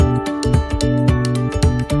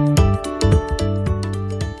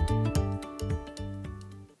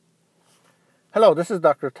Hello, this is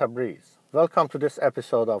Dr. Tabriz. Welcome to this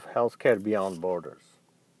episode of Healthcare Beyond Borders.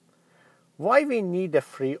 Why we need a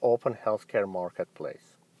free open healthcare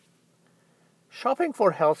marketplace. Shopping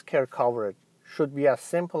for healthcare coverage should be as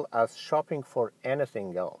simple as shopping for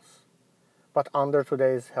anything else. But under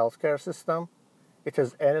today's healthcare system, it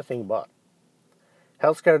is anything but.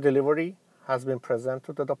 Healthcare delivery has been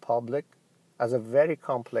presented to the public as a very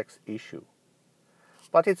complex issue.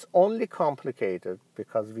 But it's only complicated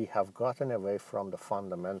because we have gotten away from the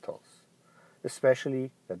fundamentals,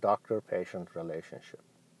 especially the doctor-patient relationship.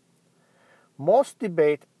 Most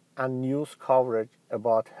debate and news coverage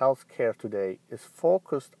about healthcare today is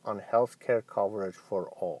focused on healthcare coverage for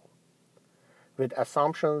all, with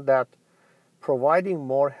assumptions that providing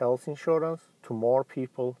more health insurance to more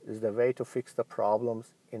people is the way to fix the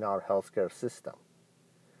problems in our healthcare system.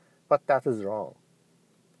 But that is wrong.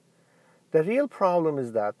 The real problem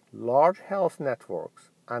is that large health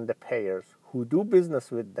networks and the payers who do business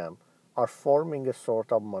with them are forming a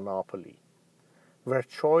sort of monopoly, where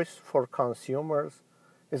choice for consumers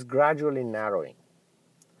is gradually narrowing.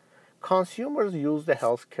 Consumers use the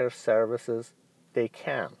healthcare services they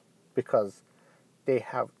can because they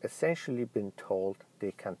have essentially been told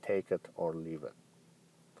they can take it or leave it.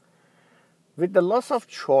 With the loss of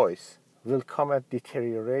choice will come a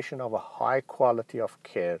deterioration of a high quality of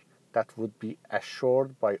care that would be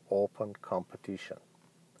assured by open competition.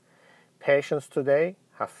 Patients today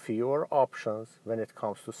have fewer options when it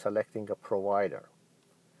comes to selecting a provider,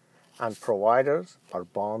 and providers are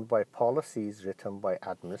bound by policies written by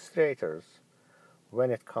administrators when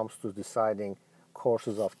it comes to deciding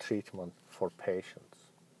courses of treatment for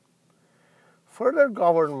patients. Further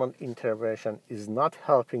government intervention is not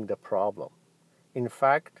helping the problem. In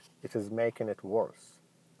fact, it is making it worse.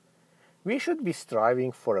 We should be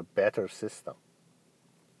striving for a better system.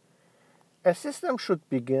 A system should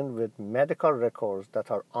begin with medical records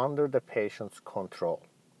that are under the patient's control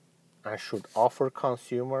and should offer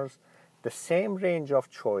consumers the same range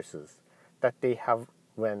of choices that they have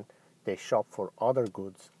when they shop for other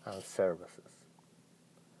goods and services.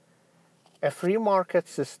 A free market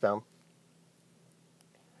system,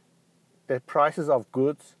 the prices of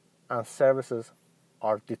goods and services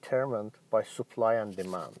are determined by supply and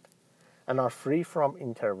demand, and are free from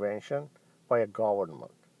intervention by a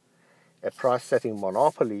government, a price-setting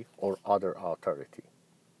monopoly, or other authority.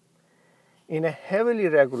 In a heavily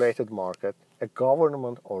regulated market, a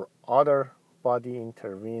government or other body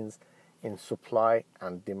intervenes in supply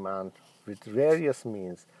and demand with various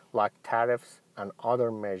means like tariffs and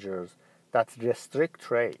other measures that restrict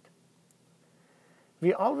trade.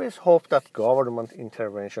 We always hope that government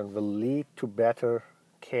intervention will lead to better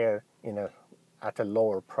care at a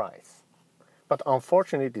lower price. But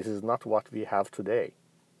unfortunately, this is not what we have today.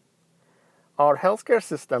 Our healthcare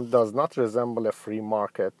system does not resemble a free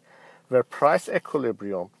market where price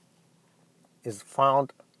equilibrium is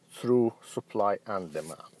found through supply and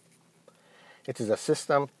demand. It is a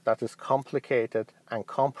system that is complicated and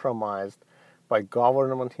compromised by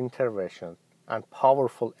government intervention and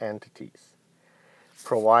powerful entities,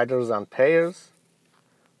 providers and payers,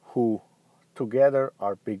 who together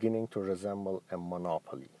are beginning to resemble a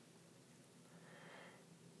monopoly.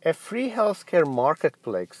 A free healthcare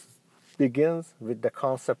marketplace begins with the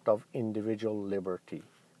concept of individual liberty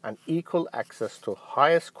and equal access to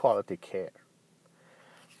highest quality care.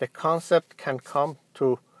 The concept can come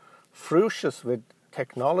to fruition with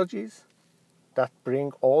technologies that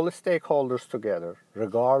bring all stakeholders together,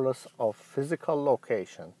 regardless of physical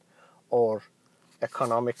location or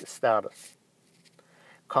economic status.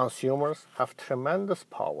 Consumers have tremendous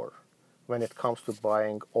power when it comes to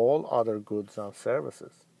buying all other goods and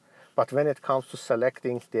services. But when it comes to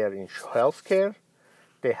selecting their health care,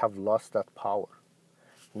 they have lost that power.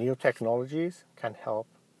 New technologies can help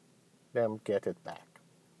them get it back.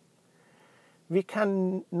 We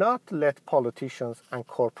cannot let politicians and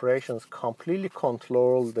corporations completely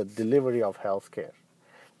control the delivery of healthcare.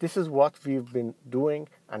 This is what we've been doing,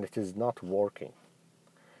 and it is not working.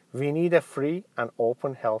 We need a free and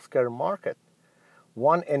open healthcare market,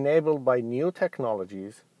 one enabled by new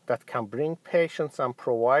technologies that can bring patients and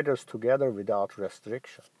providers together without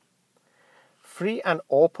restriction. Free and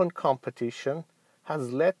open competition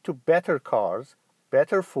has led to better cars,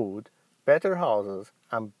 better food, better houses,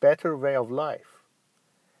 and better way of life.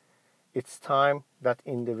 It's time that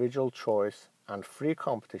individual choice and free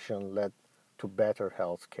competition led to better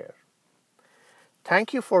health care.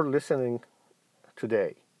 Thank you for listening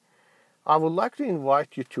today. I would like to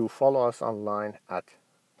invite you to follow us online at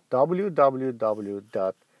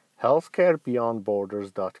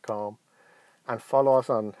www.healthcarebeyondborders.com and follow us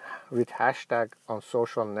with hashtag on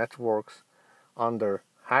social networks under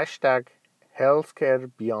hashtag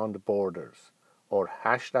Healthcare Beyond Borders or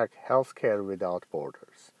hashtag Healthcare Without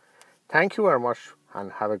Borders. Thank you very much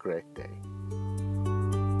and have a great day.